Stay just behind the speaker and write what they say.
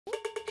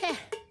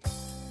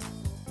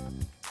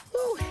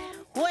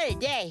What a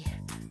day.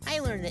 I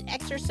learned that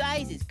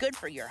exercise is good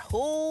for your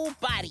whole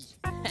body.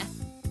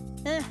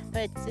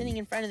 But sitting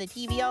in front of the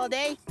TV all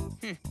day?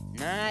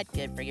 Not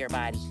good for your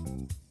body.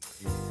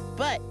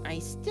 But I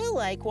still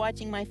like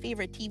watching my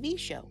favorite TV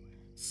show.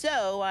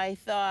 So I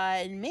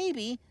thought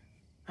maybe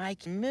I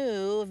can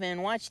move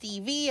and watch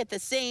TV at the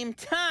same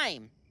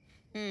time.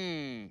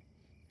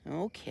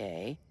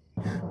 Okay.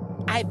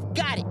 I've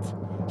got it.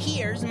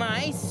 Here's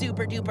my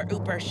super duper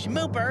ooper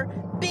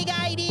schmooper big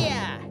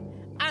idea.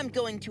 I'm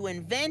going to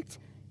invent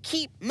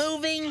Keep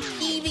Moving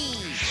TV.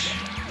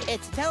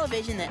 It's a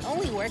television that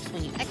only works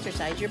when you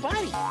exercise your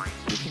body.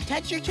 You can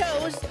touch your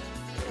toes.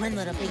 1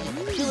 little piggy,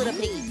 2 little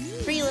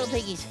piggies, 3 little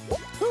piggies.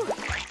 Whew.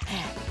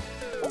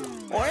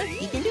 Or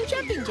you can do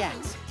jumping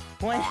jacks.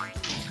 1,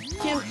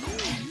 2,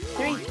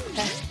 3.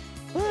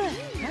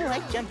 I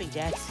like jumping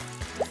jacks.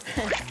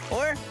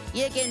 Or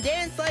you can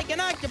dance like an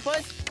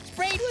octopus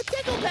sprayed with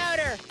tickle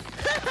powder.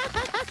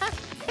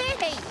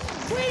 Hey,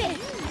 quit it.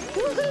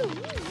 Woohoo.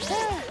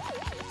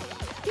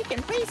 You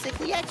can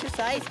basically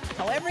exercise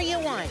however you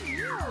want.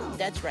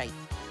 That's right.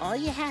 All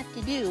you have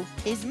to do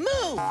is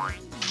move,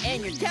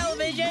 and your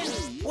television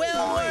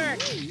will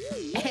work.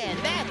 And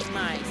that's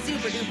my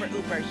super duper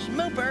ooper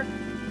schmooper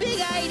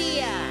big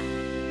idea.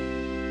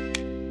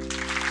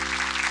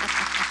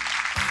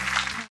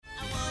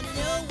 I want to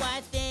know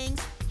why things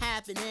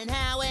happen and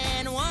how,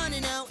 and want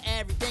to know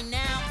everything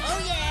now. Oh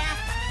yeah!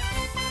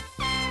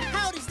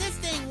 How does this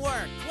thing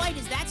work? Why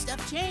does that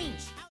stuff change?